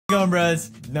going, bros?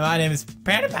 No, my name is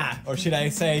Pewdiepie, or should I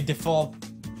say default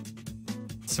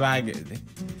swag.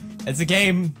 It's a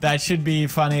game that should be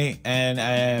funny,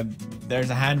 and there's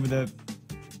a hand with a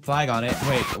flag on it.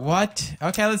 Wait, what?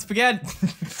 Okay, let's begin.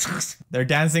 They're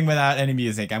dancing without any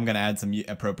music. I'm gonna add some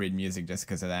appropriate music just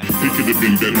because of that. He could have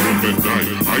been that one that died.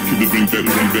 I could have been that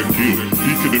one that killed.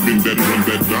 He could have been that one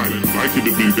that died. I could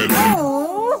have been that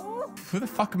one. Who the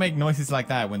fuck make noises like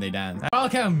that when they dance?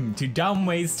 Welcome to Dumb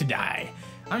Ways to Die.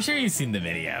 I'm sure you've seen the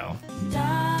video.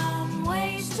 Dumb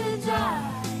ways to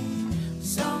die.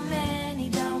 So many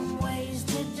dumb ways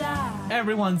to die.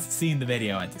 Everyone's seen the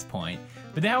video at this point.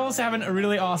 But they also have a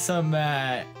really awesome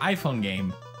iPhone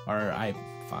game. Or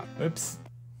oops.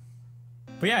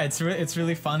 But yeah, it's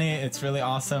really funny, it's really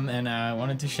awesome, and I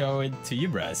wanted to show it to you,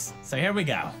 bros. So here we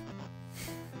go.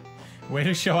 Way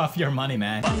to show off your money,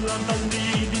 man.